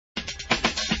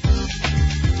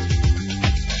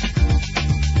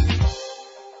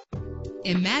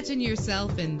Imagine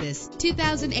yourself in this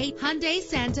 2008 Hyundai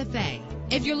Santa Fe.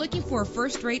 If you're looking for a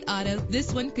first-rate auto,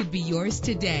 this one could be yours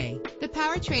today. The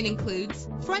powertrain includes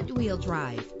front-wheel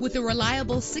drive with a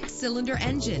reliable 6-cylinder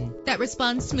engine that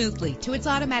responds smoothly to its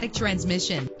automatic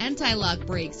transmission. Anti-lock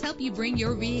brakes help you bring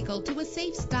your vehicle to a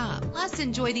safe stop. Plus,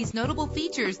 enjoy these notable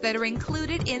features that are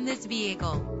included in this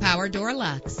vehicle: power door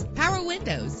locks, power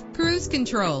windows, cruise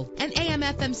control, an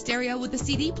AM/FM stereo with a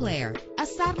CD player, a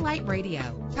satellite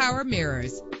radio, power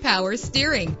mirrors, power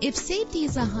steering. If safety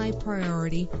is a high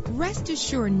priority, rest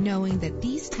assured knowing that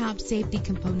these top safety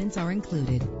components are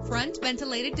included: front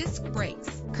ventilated disc brakes,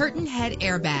 curtain head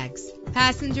airbags,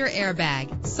 passenger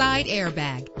airbag, side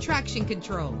airbag, traction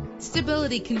control,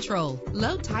 stability control,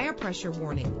 low tire pressure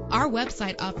warning. Our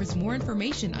website offers more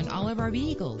information on all of our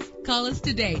vehicles. Call us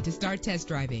today to start test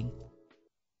driving.